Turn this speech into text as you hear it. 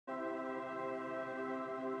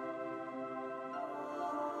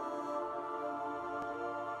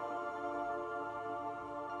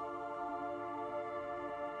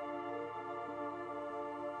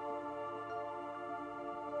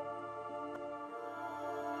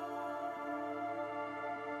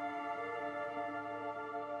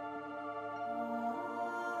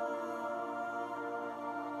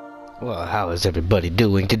Well, how is everybody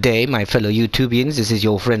doing today, my fellow YouTubians? This is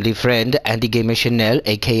your friendly friend, Andy Gamer Chanel,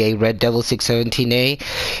 aka Red Devil 617A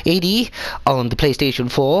 80 on the PlayStation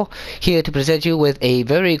 4, here to present you with a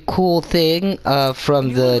very cool thing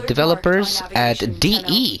from the developers at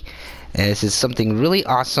DE. This is something really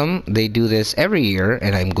awesome. They do this every year,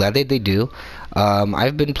 and I'm glad that they do.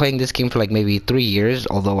 I've been playing this game for like maybe 3 years,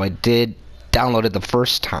 although I did download it the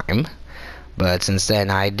first time. But since then,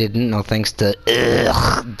 I didn't know, thanks to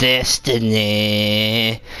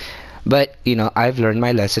Destiny. But, you know, I've learned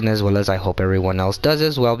my lesson, as well as I hope everyone else does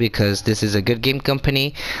as well, because this is a good game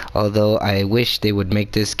company. Although I wish they would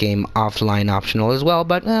make this game offline optional as well,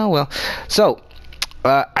 but, well. So,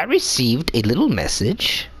 I received a little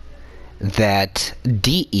message that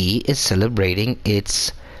DE is celebrating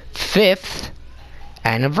its 5th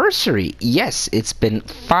anniversary. Yes, it's been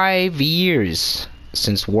 5 years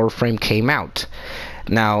since WARFRAME came out.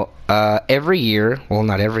 Now, every year, well,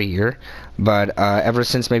 not every year, but ever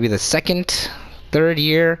since maybe the second, third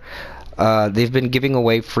year, they've been giving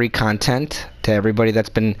away free content to everybody that's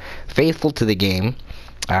been faithful to the game.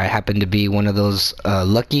 I happen to be one of those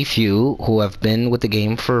lucky few who have been with the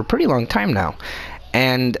game for a pretty long time now.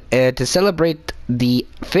 And to celebrate the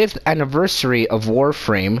 5th anniversary of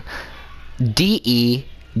WARFRAME, DE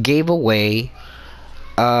gave away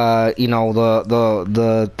you know,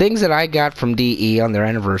 the things that I got from DE on their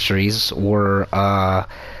anniversaries were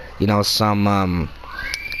you know, some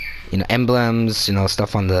you know, emblems, you know,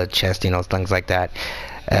 stuff on the chest, you know, things like that.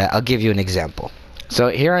 I'll give you an example. So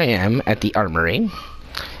here I am at the armory,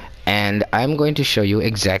 and I'm going to show you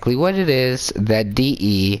exactly what it is that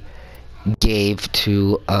DE gave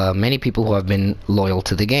to many people who have been loyal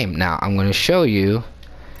to the game. Now I'm going to show you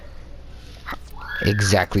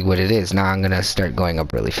exactly what it is. Now I'm gonna start going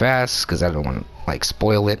up really fast because I don't want to like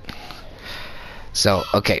spoil it. So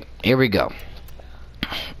okay, here we go.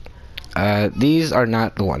 These are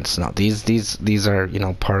not the ones. No, these are, you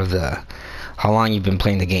know, part of the how long you've been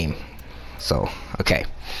playing the game. So okay,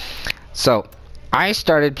 so I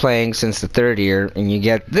started playing since the 3rd year, and you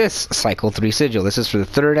get this Cycle 3 sigil. This is for the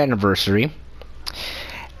 3rd anniversary,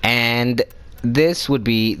 and this would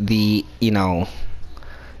be the, you know,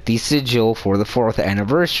 the sigil for the 4th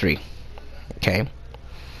anniversary, okay,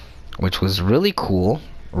 which was really cool,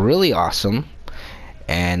 really awesome,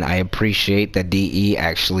 and I appreciate that DE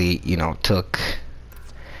actually, you know, took,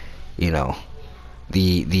 you know,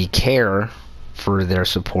 the care for their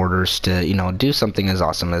supporters to, you know, do something as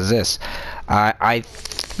awesome as this. I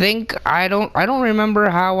think I don't remember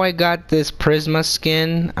how I got this Prisma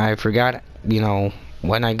skin. I forgot, you know,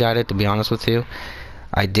 when I got it, to be honest with you.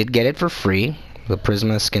 I did get it for free, the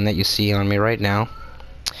Prisma skin that you see on me right now.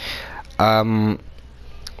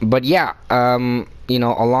 But yeah, you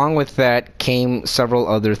know, along with that came several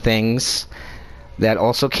other things that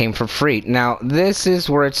also came for free. Now this is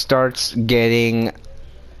where it starts getting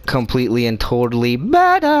completely and totally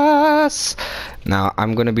badass. Now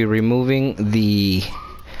I'm going to be removing the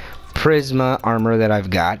Prisma armor that I've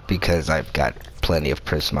got, because I've got plenty of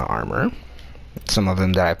Prisma armor, some of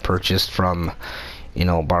them that I purchased from, you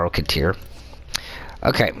know, Barokatir.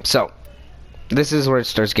 Okay, so this is where it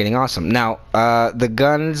starts getting awesome. Now, the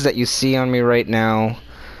guns that you see on me right now,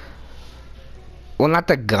 well, not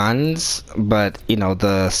the guns, but, you know,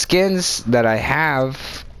 the skins that I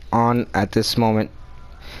have on at this moment,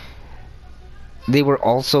 they were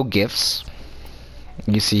also gifts.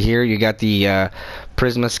 You see here, you got the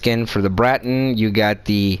Prisma skin for the Bratton. You got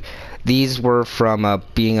these were from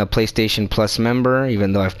being a PlayStation Plus member,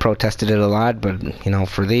 even though I've protested it a lot, but, you know,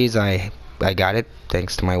 for these I got it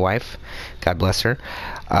thanks to my wife, God bless her.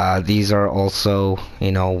 These are also,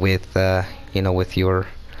 you know, with you know, with your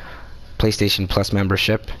PlayStation Plus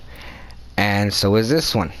membership, and so is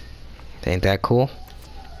this one. Ain't that cool?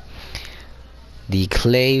 The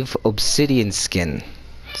Clave Obsidian skin.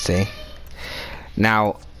 See?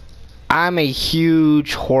 Now, I'm a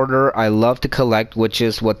huge hoarder. I love to collect, which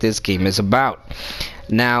is what this game is about.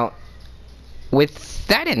 Now, with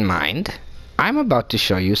that in mind, I'm about to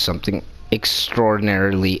show you something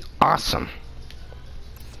extraordinarily awesome.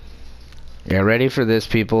 You ready for this,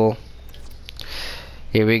 people?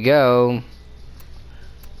 Here we go.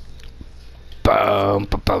 Boom,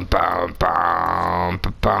 boom, boom, boom,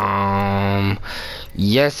 boom, boom.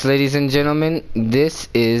 Yes, ladies and gentlemen, this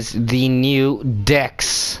is the new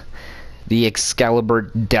Dex, the Excalibur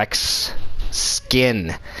Dex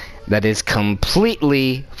skin that is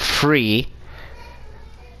completely free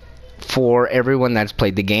for everyone that's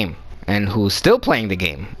played the game and who's still playing the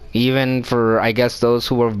game, even for, I guess, those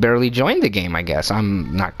who have barely joined the game. I guess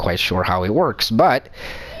I'm not quite sure how it works, but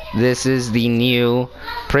this is the new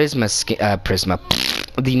Prisma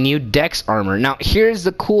the new Dex armor. Now, here's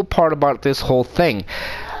the cool part about this whole thing.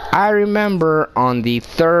 I remember on the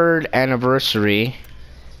 3rd anniversary,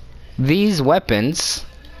 these weapons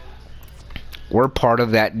were part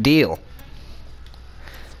of that deal.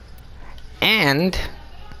 And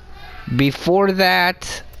before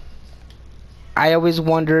that, I always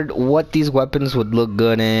wondered what these weapons would look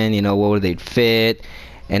good in, you know, what would they fit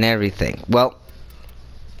and everything. Well,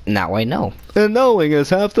 now I know. And knowing is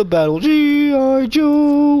half the battle. G.I.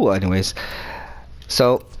 Joe. Anyways,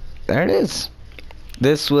 so there it is.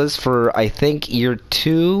 This was for, I think, year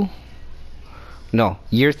 2. No,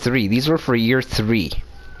 year 3. These were for year 3.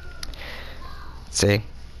 See?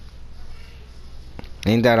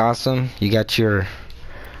 Ain't that awesome? You got your...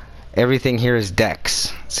 Everything here is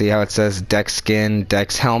Dex. See how it says Dex skin,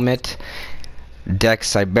 Dex helmet,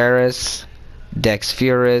 Dex Cyberus, Dex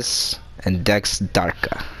Furus, and Dex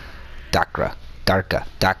Darka.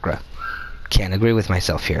 Darka. Can't agree with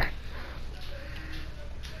myself here.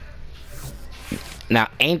 Now,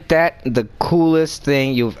 ain't that the coolest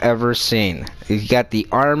thing you've ever seen? You got the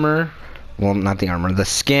armor, well, not the armor, the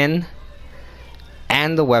skin,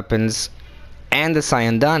 and the weapons, and the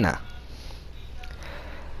Sayandana.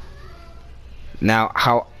 Now,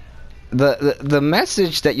 how the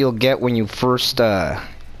message that you'll get when you first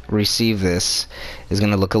receive this is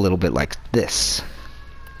gonna look a little bit like this.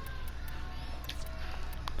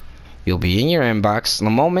 You'll be in your inbox. The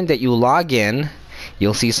moment that you log in,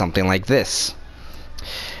 you'll see something like this.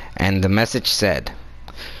 And the message said,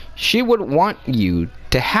 "She would want you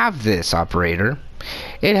to have this, operator.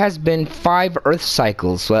 It has been 5 Earth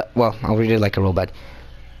cycles." Well, I'll read it like a robot.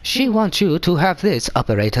 "She wants you to have this,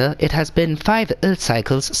 operator. It has been 5 Earth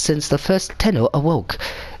cycles since the first Tenno awoke.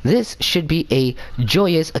 This should be a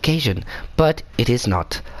joyous occasion, but it is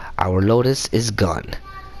not. Our Lotus is gone."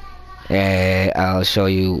 I'll show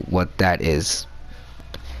you what that is.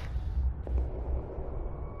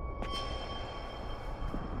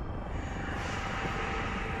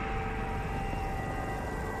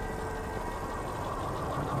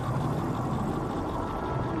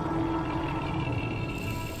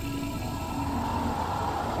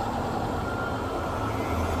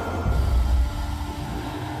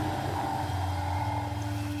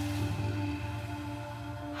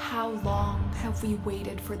 How long have we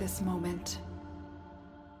waited for this moment?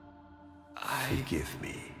 Forgive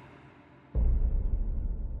me.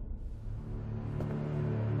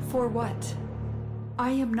 For what?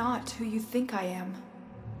 I am not who you think I am.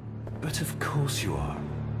 But of course you are.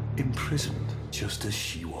 Imprisoned, just as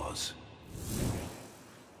she was.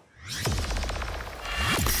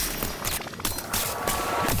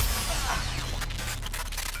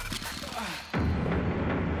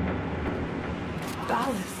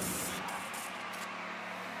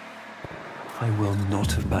 I will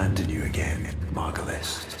not abandon you again,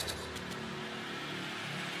 Margulis.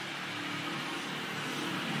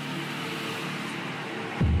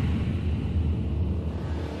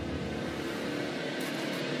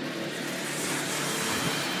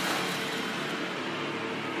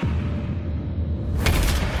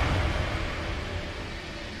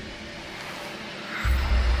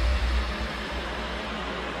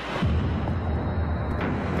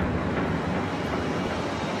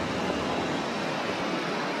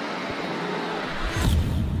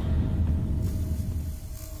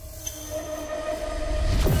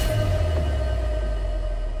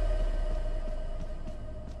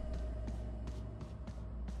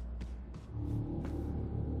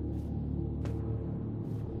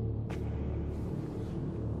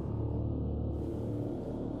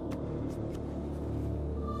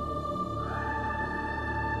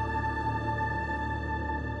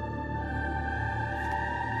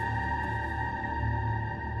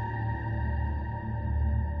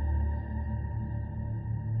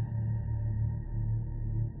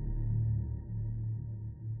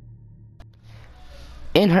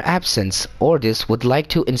 In her absence, Ordis would like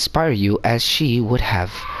to inspire you as she would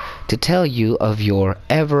have, to tell you of your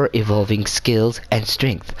ever-evolving skills and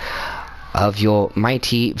strength, of your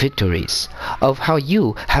mighty victories, of how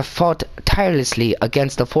you have fought tirelessly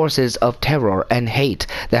against the forces of terror and hate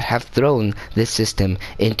that have thrown this system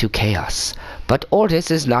into chaos. But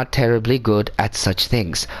Ordis is not terribly good at such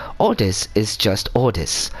things. Ordis is just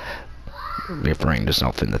Ordis. Referring to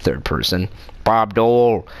herself in the third person. Bob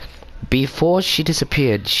Dole. Before she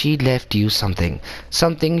disappeared, she left you something.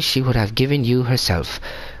 Something she would have given you herself.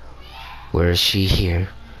 Where is she here?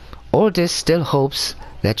 Ordis still hopes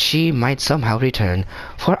that she might somehow return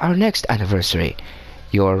for our next anniversary.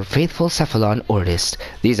 Your faithful Cephalon, Ordis.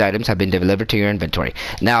 These items have been delivered to your inventory.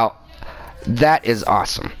 Now, that is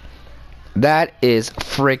awesome. That is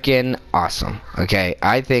freaking awesome. Okay,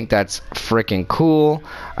 I think that's freaking cool.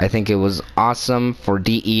 I think it was awesome for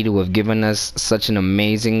DE to have given us such an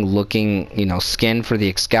amazing looking, skin for the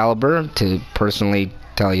Excalibur. To personally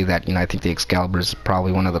tell you that, I think the Excalibur is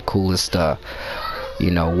probably one of the coolest,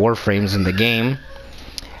 Warframes in the game.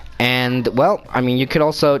 And, well, I mean, you could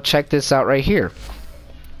also check this out right here.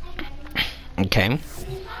 Okay.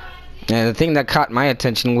 And the thing that caught my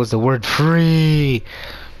attention was the word free.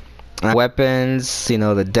 Weapons,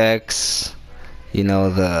 the decks,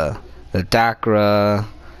 the Dakra,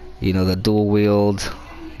 the dual wield,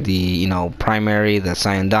 the primary, the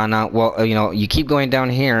Sayandana. Well, you keep going down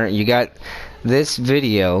here, you got this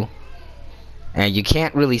video, and you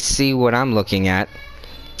can't really see what I'm looking at,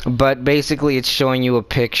 but basically it's showing you a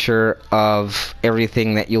picture of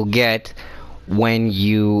everything that you'll get when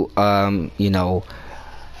you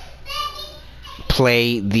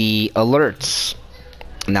play the alerts.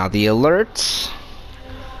 Now the alerts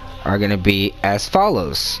are going to be as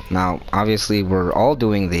follows. Now obviously we're all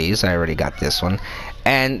doing these. I already got this one,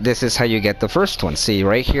 and this is how you get the first one. See,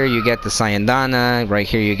 right here you get the Sayandana, right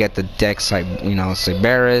here you get the Dex,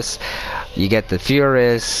 Cyberus, you get the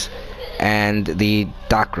Furus, and the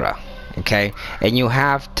Dakra. Okay, and you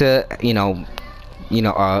have to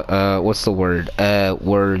what's the word?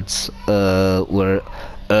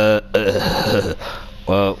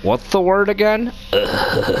 What's the word again?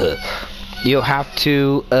 You have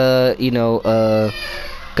to,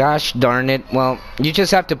 gosh darn it. Well, you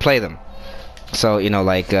just have to play them. So,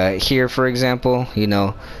 like here, for example,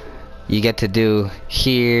 you get to do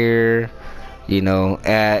here, you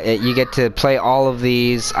get to play all of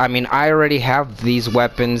these. I mean, I already have these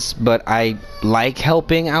weapons, but I like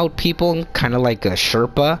helping out people, kind of like a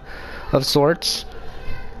Sherpa of sorts,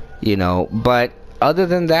 but other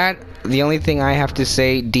than that, the only thing I have to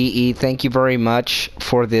say, DE, thank you very much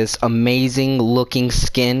for this amazing looking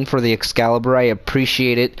skin for the Excalibur. I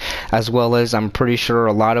appreciate it, as well as I'm pretty sure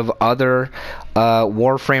a lot of other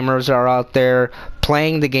Warframers are out there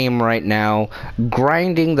playing the game right now,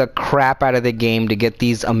 grinding the crap out of the game to get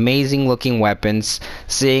these amazing looking weapons,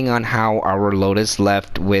 seeing on how our Lotus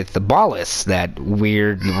left with the Ballus, that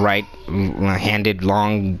weird right-handed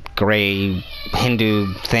long gray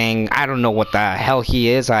Hindu thing. I don't know what the hell he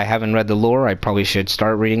is. I haven't read the lore. I probably should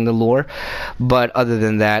start reading the lore. But other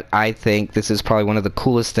than that, I think this is probably one of the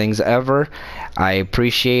coolest things ever. I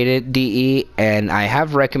appreciate it, DE, and I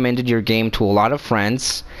have recommended your game to a lot of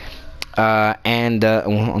friends. And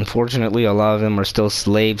unfortunately a lot of them are still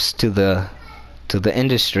slaves to the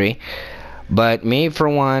industry, but me for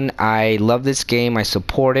one, I love this game. I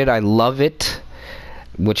support it. I love it,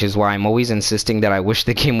 which is why I'm always insisting that I wish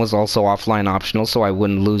the game was also offline optional, so I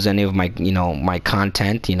wouldn't lose any of my my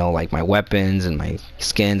content, like my weapons and my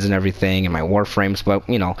skins and everything and my warframes. But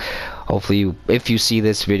hopefully if you see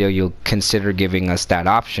this video, you'll consider giving us that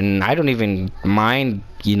option. I don't even mind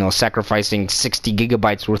sacrificing 60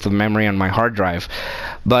 gigabytes worth of memory on my hard drive.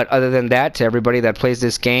 But other than that, to everybody that plays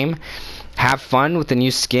this game, have fun with the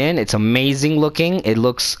new skin. It's amazing looking. It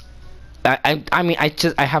looks I mean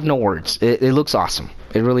I have no words. It looks awesome.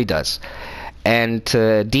 It really does. And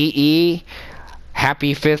to DE,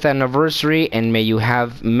 happy 5th anniversary, and may you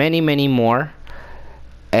have many more.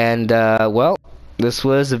 And well, this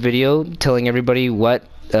was a video telling everybody what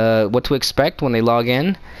to expect when they log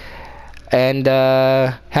in. And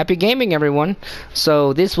happy gaming, everyone.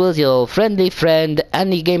 So this was your friendly friend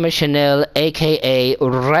Andy Gamer Chanel, aka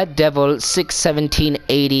Red Devil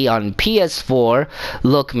 61780 on PS4.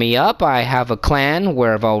 Look me up. I have a clan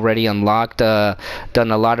where I've already unlocked,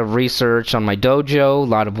 done a lot of research on my dojo, a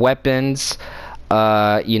lot of weapons,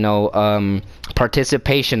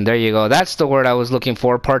 participation. There you go. That's the word I was looking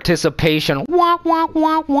for. Participation.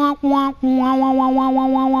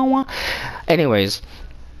 Anyways,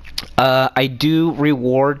 I do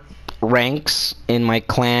reward ranks in my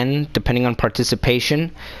clan depending on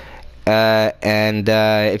participation, and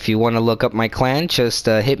if you want to look up my clan, just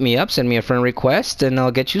hit me up, send me a friend request, and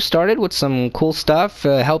I'll get you started with some cool stuff,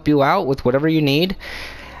 help you out with whatever you need.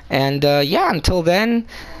 And yeah, until then,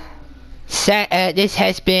 this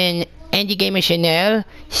has been Andy Gamer Chanel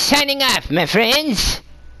signing off, my friends.